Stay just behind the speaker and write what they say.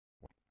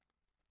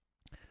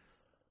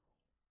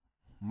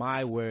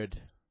My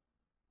word.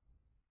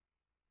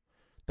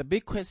 The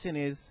big question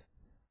is,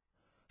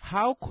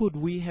 how could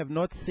we have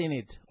not seen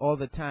it all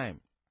the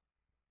time?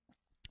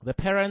 The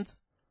parents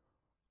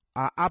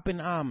are up in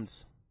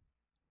arms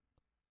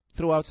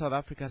throughout South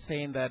Africa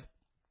saying that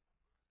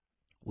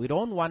we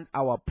don't want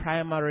our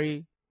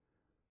primary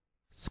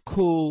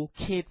school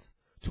kids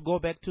to go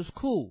back to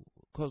school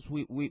because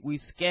we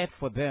scared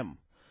for them.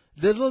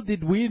 Little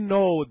did we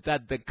know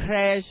that the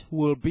creche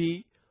will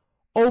be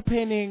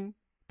opening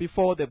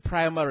before the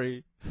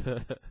primary.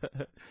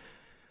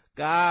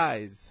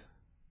 Guys,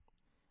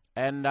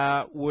 and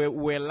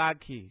we're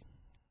lucky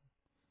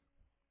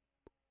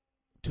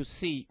to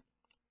see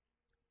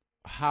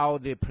how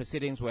the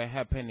proceedings were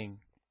happening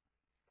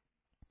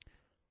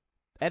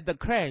at the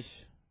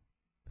creche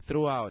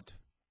throughout,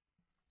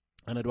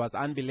 and it was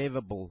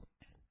unbelievable.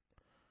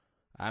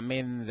 I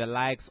mean, the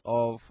likes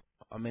of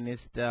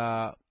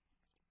Minister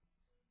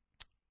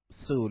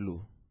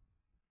Zulu.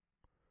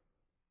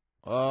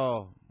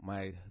 Oh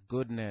my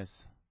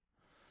goodness.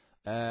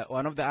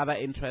 One of the other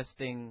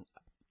interesting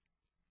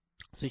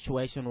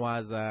situation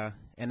was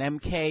an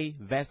MK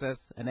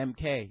versus an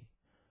MK.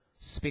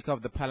 Speaker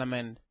of the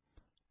Parliament,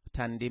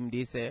 Tandim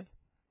Dise,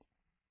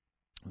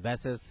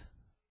 versus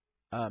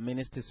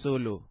Minister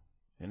Zulu.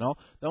 You know,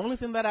 the only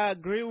thing that I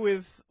agree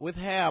with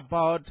her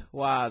about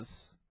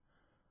was,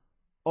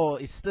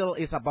 it still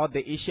is about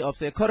the issue of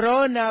say,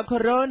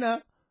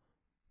 Corona,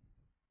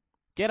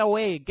 get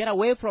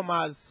away from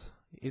us.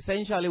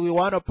 Essentially, we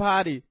want a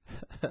party.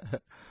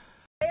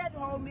 Stay at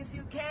home if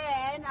you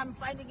can. I'm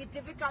finding it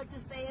difficult to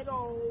stay at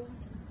home.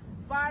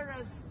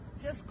 Virus,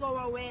 just go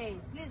away.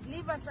 Please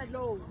leave us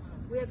alone.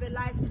 We have a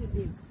life to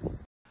live.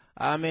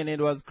 I mean, it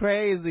was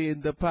crazy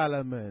in the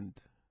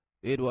parliament.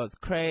 It was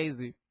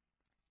crazy.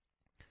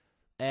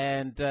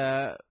 And,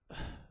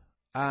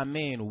 I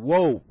mean,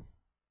 whoa.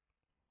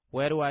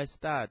 Where do I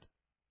start?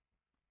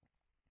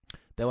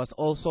 There was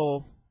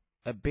also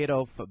a bit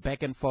of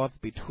back and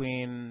forth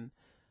between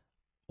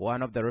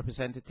one of the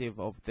representative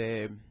of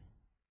the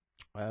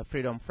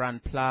Freedom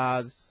Front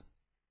Plus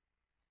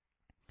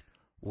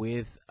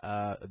with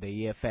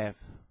the EFF,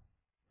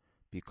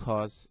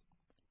 because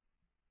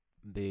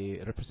the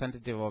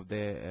representative of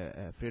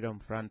the Freedom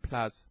Front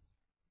Plus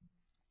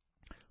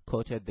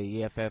quoted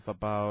the EFF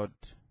about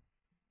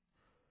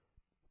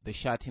the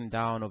shutting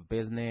down of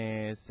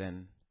business,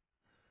 and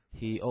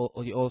he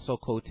also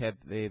quoted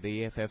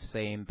the EFF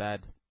saying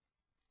that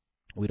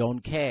we don't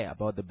care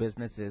about the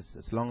businesses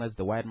as long as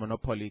the white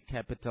monopoly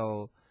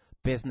capital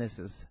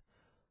businesses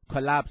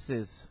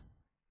collapses.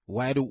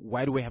 Why do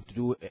we have to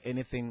do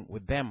anything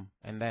with them?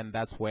 And then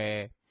that's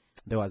where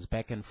there was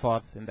back and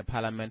forth in the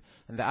parliament.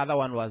 And the other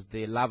one was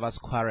the lovers'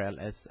 quarrel,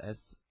 as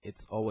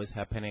it's always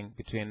happening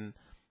between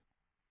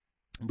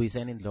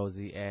Mbuyiseni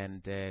Ndlozi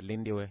and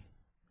Lindiwe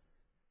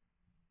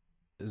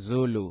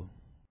Zulu.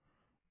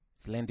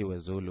 It's Lindiwe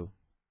Zulu.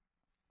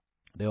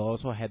 They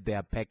also had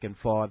their back and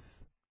forth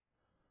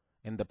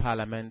in the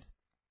parliament.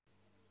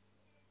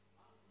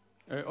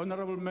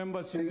 Honorable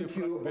members in the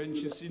front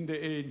benches in the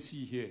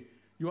ANC here,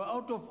 you are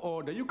out of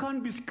order. You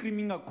can't be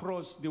screaming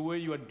across the way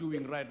you are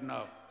doing right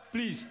now.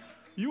 Please,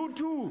 you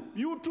two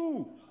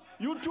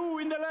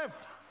in the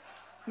left.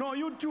 No,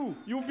 you two,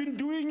 you've been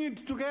doing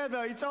it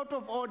together. It's out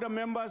of order,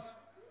 members.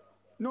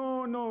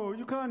 No,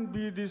 you can't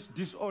be this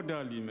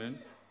disorderly, man.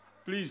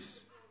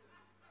 Please,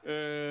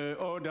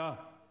 order.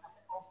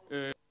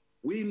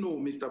 We know,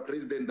 Mr.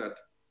 President, that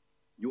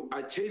you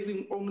are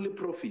chasing only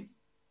profits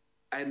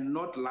and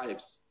not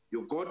lives.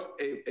 You've got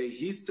a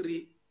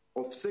history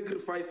of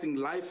sacrificing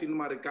life in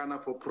Marikana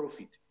for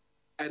profit.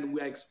 And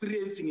we are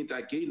experiencing it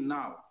again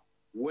now,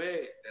 where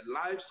the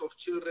lives of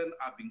children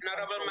are being...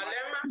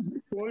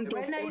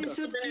 Malema, you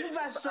should give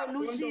us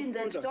solutions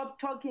and stop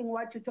talking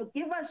what you talk.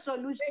 Give us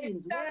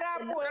solutions. Shut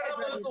up, where are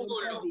the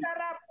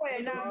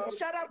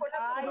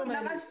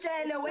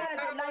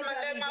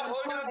libraries on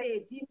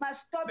COVID? He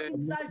must stop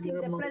insulting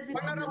the president.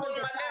 He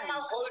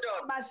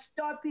must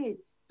stop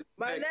it.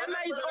 Malema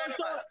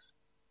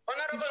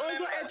is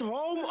also at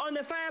home on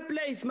the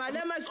fireplace.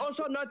 Malema is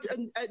also not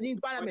in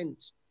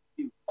parliament.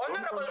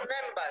 Honorable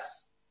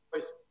members,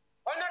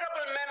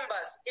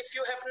 if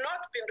you have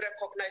not been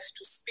recognized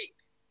to speak,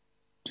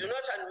 do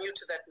not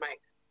unmute that mic,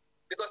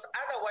 because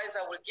otherwise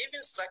I will give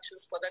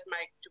instructions for that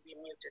mic to be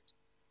muted.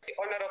 The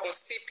Honorable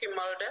C.P.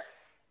 Mulder.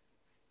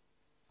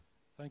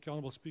 Thank you,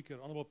 Honorable Speaker.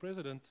 Honorable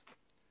President,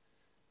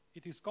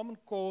 it is common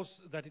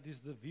cause that it is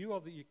the view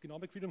of the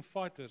economic freedom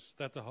fighters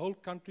that the whole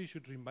country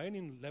should remain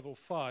in level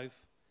 5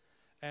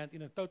 and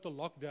in a total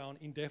lockdown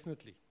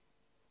indefinitely.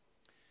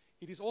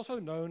 It is also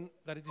known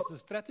that it is a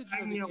strategy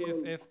of the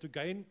EFF to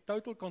gain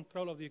total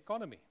control of the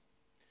economy.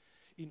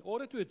 In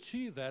order to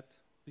achieve that,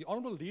 the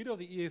Honourable Leader of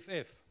the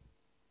EFF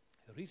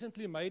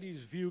recently made his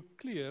view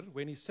clear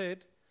when he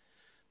said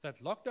that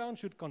lockdown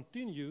should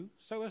continue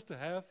so as to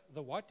have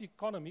the white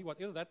economy,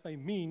 whatever that may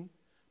mean,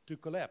 to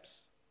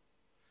collapse.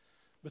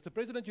 Mr.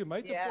 President, you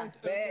made the point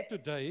earlier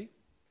today.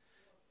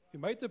 You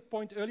made the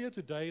point earlier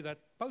today that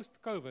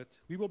post-COVID,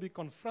 we will be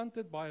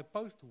confronted by a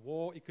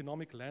post-war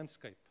economic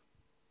landscape.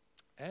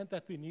 and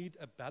that we need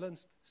a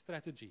balanced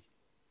strategy.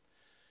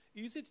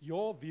 Is it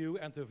your view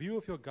and the view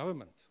of your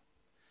government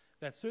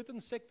that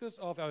certain sectors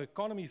of our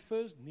economy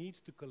first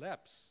needs to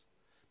collapse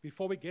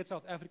before we get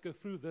South Africa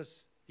through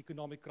this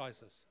economic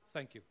crisis?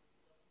 Thank you.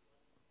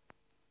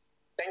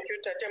 Thank you,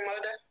 Tate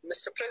Mulder.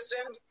 Mr.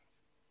 President.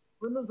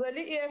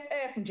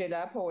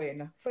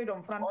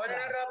 Freedom Front.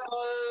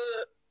 Honorable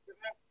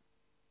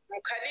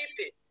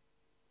Mkhalipi,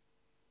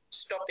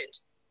 stop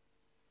it.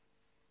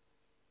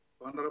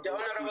 The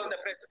Honorable the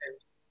President.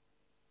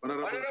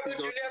 Honorable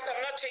Julius,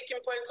 I'm not taking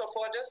points of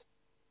orders.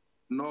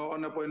 No,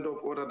 on a point of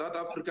order. That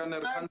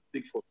Afrikaner can't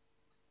speak for.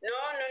 No.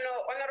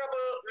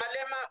 Honorable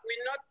Malema,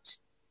 we're not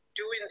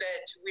doing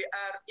that. We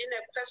are in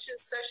a question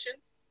session.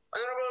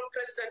 Honorable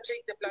President,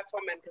 take the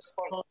platform and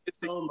respond.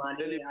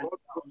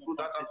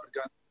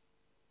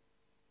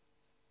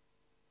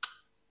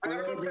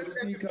 Honorable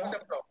Speaker,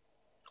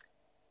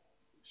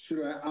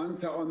 should I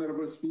answer,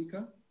 Honorable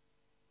Speaker?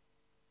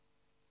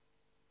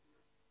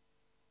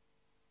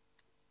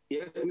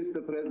 Yes,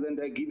 Mr. President,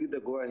 I give you the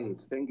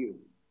go-ahead. Thank you.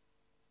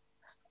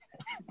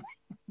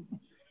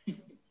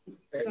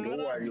 And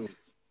who are you?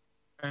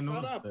 And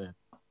who's there?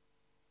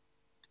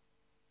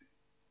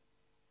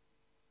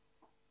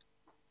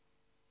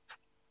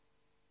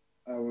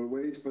 I will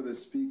wait for the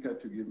speaker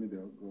to give me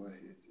the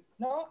go-ahead.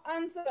 No,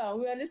 answer.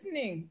 We are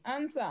listening.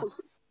 Answer.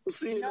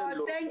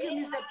 No, thank you,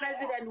 Mr.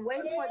 President.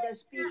 Wait for the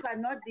speaker,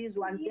 not these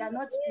ones. They are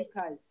not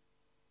speakers.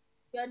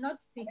 We are not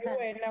speakers.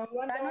 Anyway, they are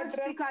not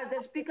speakers.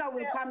 The speaker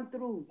will come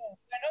through.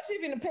 We're not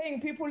even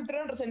paying people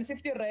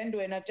 350 rand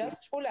when I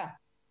just fuller.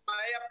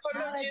 My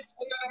apologies,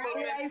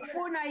 Honorable Member.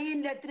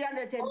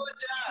 350.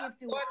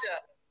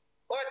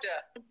 Order.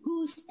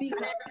 Who's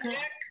speaker?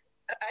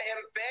 I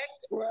am back.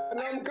 Well,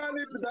 I'm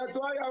coming. That's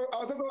why I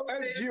was also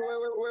SG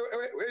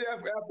where you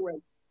have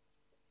airplane.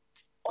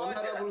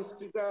 Honorable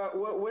Speaker,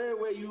 where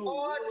were you?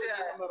 Order.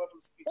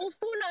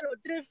 Ufuna lo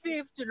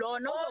 350 lo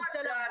no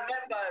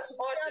members.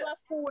 Order.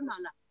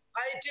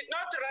 I did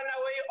not run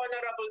away,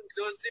 Honorable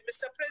Ndlozi.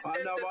 Mr.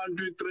 President.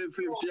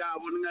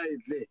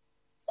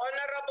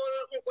 Honorable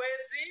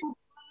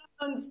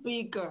Ngwezi.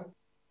 Speaker.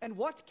 And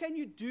what can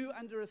you do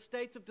under a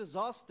state of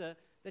disaster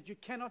that you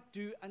cannot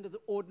do under the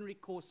ordinary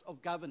course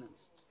of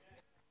governance?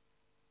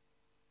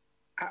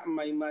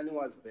 My money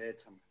was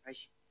better.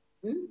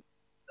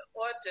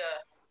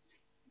 Order.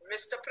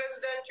 Mr.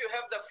 President, you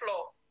have the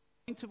floor.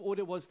 The point of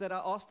order was that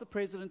I asked the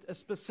President a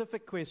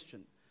specific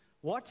question.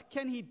 What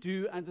can he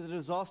do under the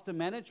Disaster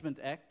Management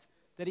Act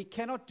that he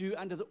cannot do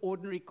under the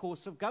ordinary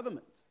course of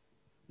government?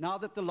 Now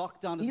that the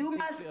lockdown is you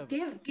must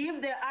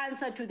give the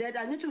answer to that.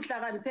 I need to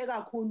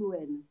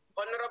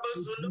Honorable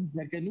Zulu,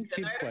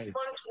 can I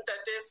respond to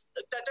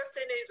that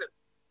destination?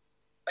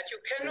 But you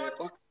cannot,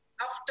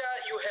 after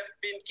you have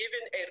been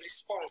given a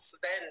response,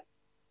 then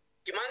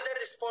demand the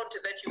response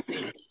that you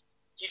think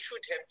he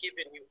should have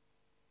given you.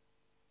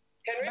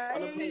 Can we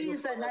proceed? We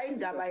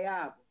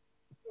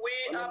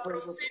are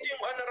proceeding,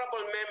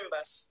 honorable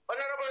members.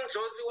 Honorable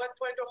Ndlozi, what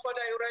point of order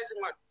are you raising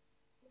on?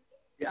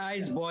 The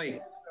eyes,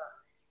 boy.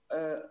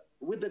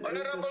 With the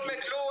Honorable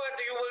McLeod,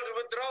 you will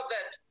withdraw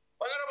that.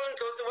 Honorable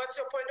Ndlozi, what's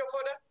your point of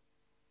order?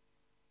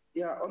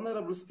 Yeah,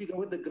 Honorable Speaker,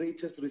 with the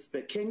greatest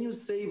respect, can you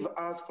save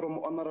us from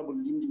Honorable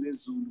Lindiwe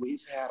Zulu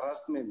with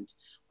harassment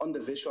on the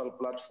virtual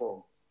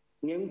platform?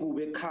 We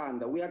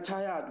are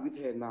tired with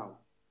her now.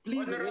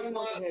 Please rein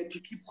on her to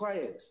keep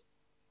quiet.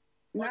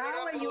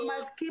 Now you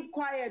must keep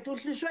quiet.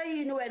 Honorable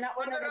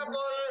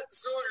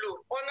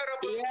Zulu,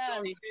 Honorable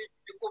Ndlozi,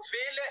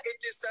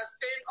 it is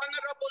sustained.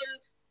 Honorable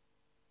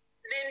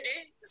Lindy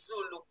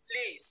Zulu,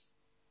 please.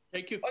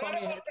 Take your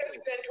Honorable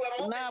President, we are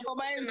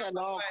moving to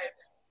number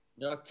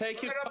 5.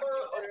 Take your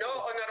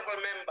honorable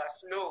members,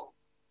 no.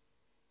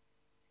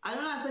 I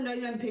don't understand why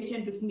you're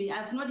impatient with me.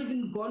 I've not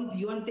even gone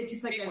beyond 30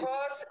 seconds.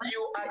 Because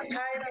you are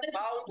time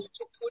bound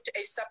to put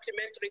a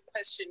supplementary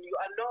question. You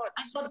are not.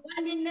 I've got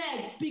 1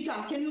 minute.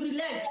 Speaker, can you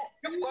relax?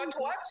 You've got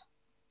what?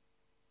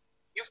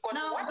 You've got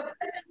now, what?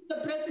 The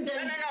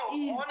president No.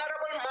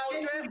 Honorable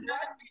Maude,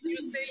 what did you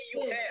say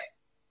you have?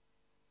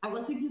 I've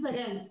got 60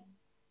 seconds.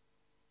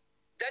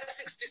 That's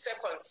 60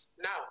 seconds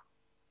now.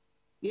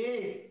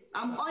 Yes,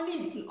 I'm on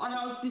it,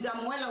 Honorable Speaker.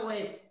 I'm well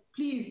aware.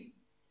 Please.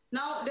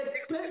 Now, the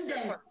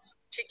president.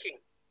 Ticking.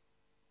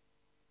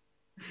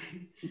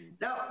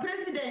 Now,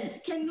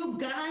 President, can you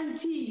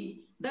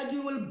guarantee that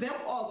you will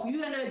back off,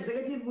 you and the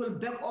executive will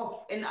back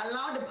off and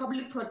allow the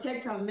public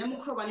protector,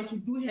 Memkrobani, to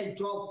do her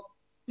job?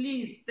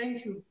 Please,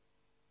 thank you.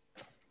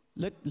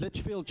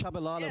 Litchfield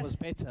Chabalala was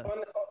better.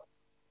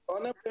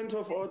 On a point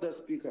of order,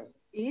 Speaker.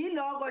 What's your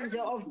point of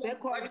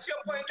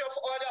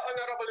order,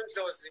 Honorable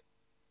Ndlozi?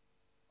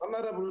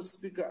 Honorable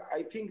Speaker,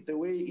 I think the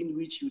way in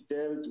which you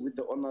dealt with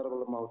the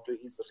Honorable Mauto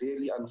is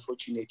really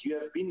unfortunate. You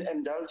have been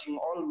indulging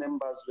all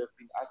members who have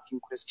been asking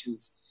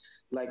questions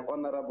like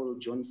Honorable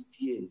John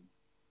Steen.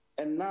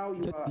 And now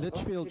you are...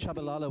 Litchfield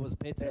Chabalala was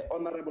better.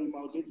 Honorable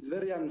Mauto, it's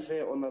very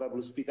unfair,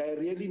 Honorable Speaker. I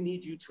really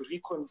need you to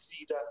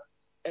reconsider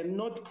and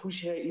not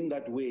push her in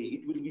that way.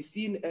 It will be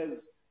seen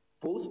as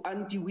both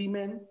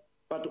anti-women,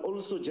 but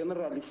also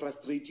generally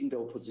frustrating the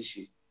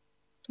opposition.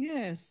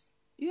 Yes.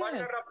 Yes.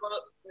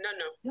 Honorable,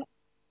 no.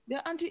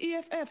 They're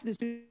anti-EFF. This.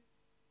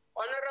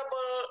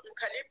 Honorable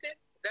Mkalipe,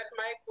 that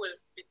mic will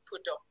be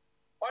put up.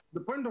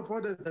 The point of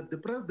order is that the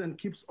president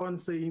keeps on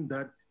saying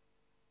that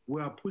we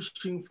are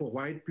pushing for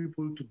white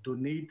people to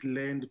donate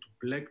land to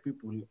black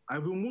people.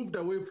 Have we moved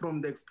away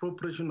from the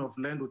expropriation of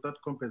land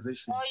without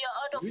compensation? Oh, you're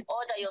out of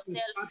order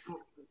yourself.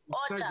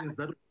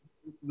 Order.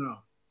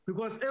 No.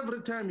 Because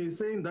every time he's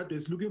saying that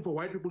he's looking for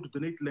white people to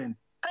donate land.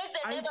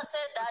 President never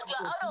said that.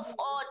 You're out of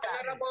order.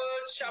 Honorable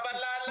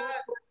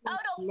Shabalala.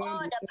 Out of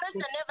order.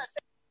 President never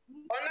said.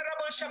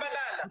 Honorable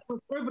Shabalala.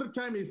 Because every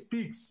time he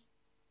speaks,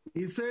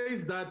 he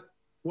says that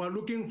we're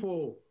looking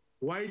for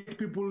white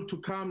people to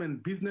come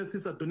and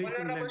businesses are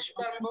donating land.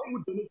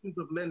 Donations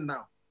of land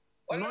now.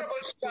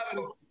 Honorable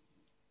Shibambo.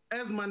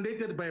 As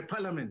mandated by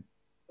Parliament.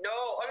 No,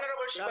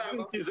 Honorable Shibambo.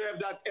 Doesn't deserve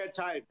that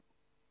airtime.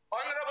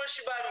 Honorable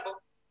Shibambo,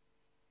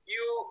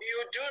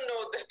 you do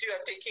know that you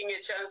are taking a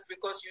chance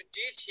because you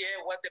did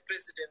hear what the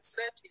president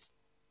said.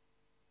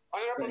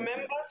 Honorable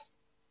members.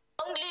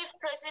 Long live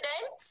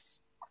President.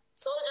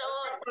 Soldier.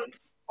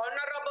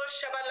 Honorable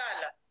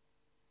Shabalala.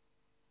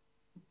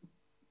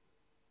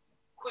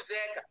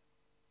 Kuzeka.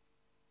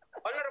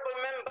 Honorable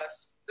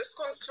members, this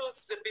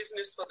concludes the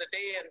business for the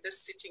day and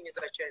this sitting is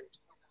adjourned.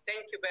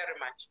 Thank you very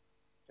much.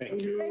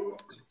 Thank you.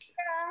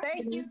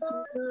 Thank you.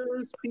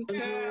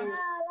 Speaker.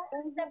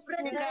 Thank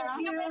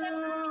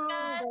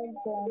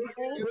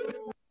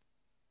you.